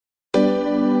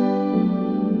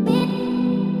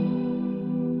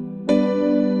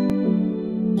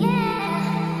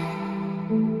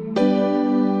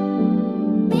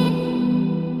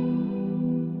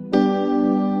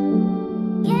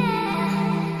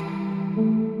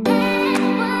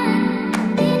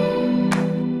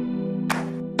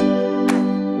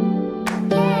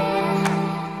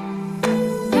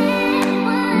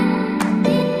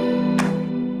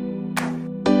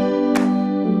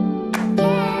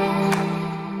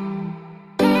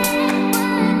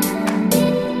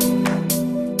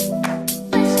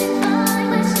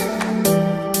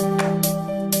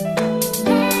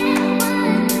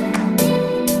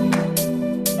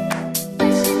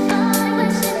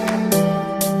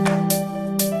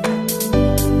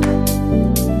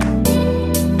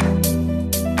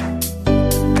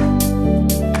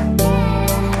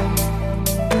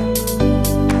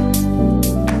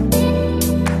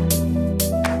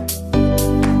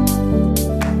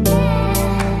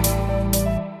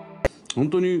本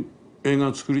当に映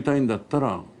画作りたいんだった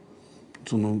ら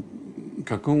その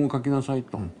脚本を書きなさい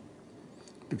と、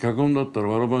脚本だったら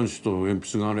わらばんしと鉛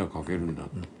筆があれば書けるんだ、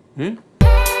ね。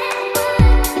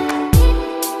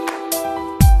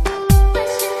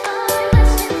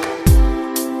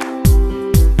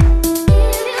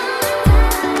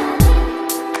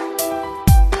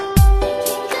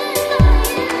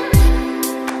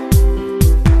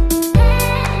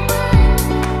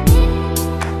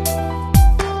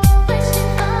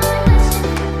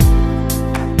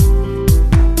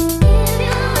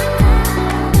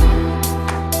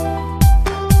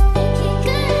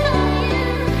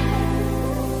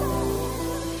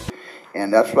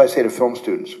And that's what I say to film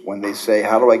students when they say,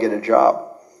 how do I get a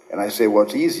job? And I say, well,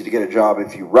 it's easy to get a job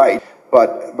if you write.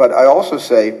 But I also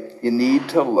say, you need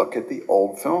to look at the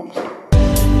old films.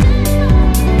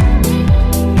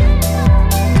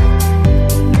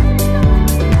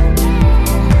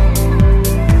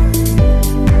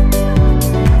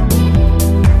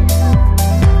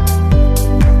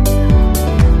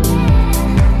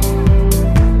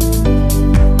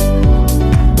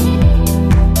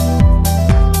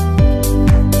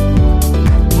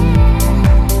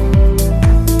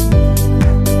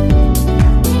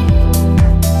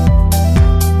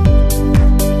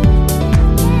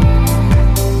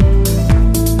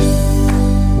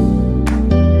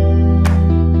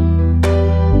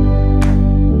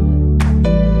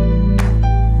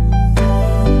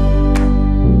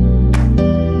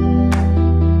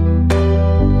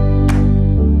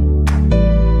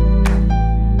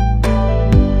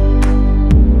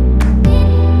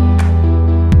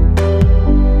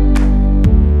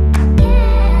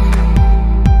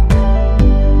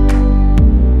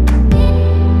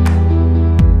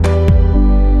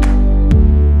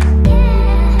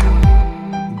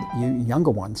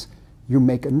 Younger ones, you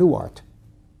make a new art.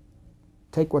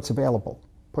 Take what's available,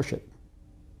 push it,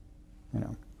 you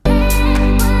know.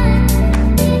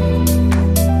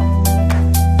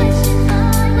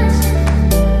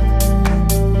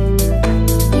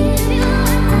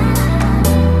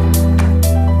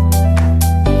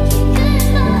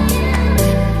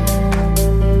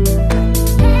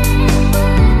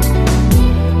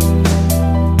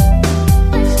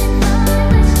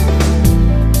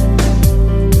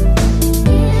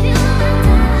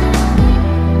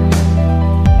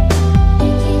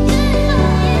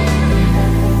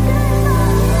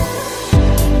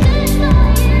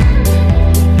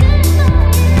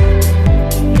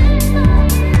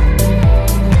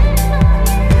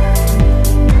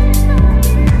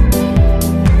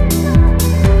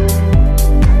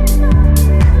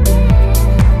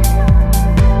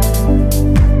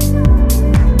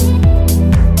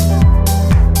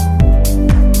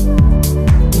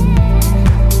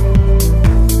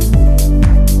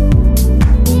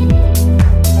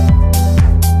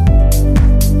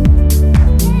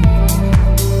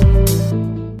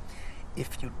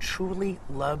 If you truly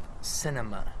love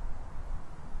cinema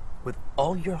with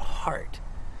all your heart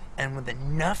and with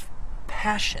enough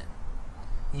passion,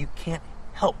 you can't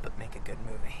help but make a good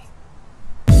movie.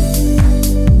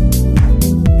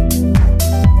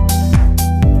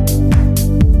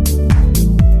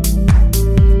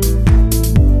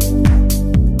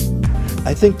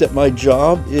 I think that my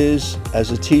job is,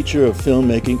 as a teacher of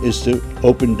filmmaking, is to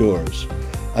open doors.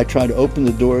 I try to open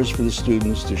the doors for the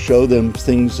students, to show them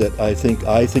things that I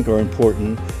think are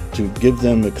important, to give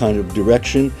them a kind of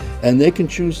direction, and they can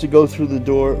choose to go through the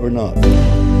door or not.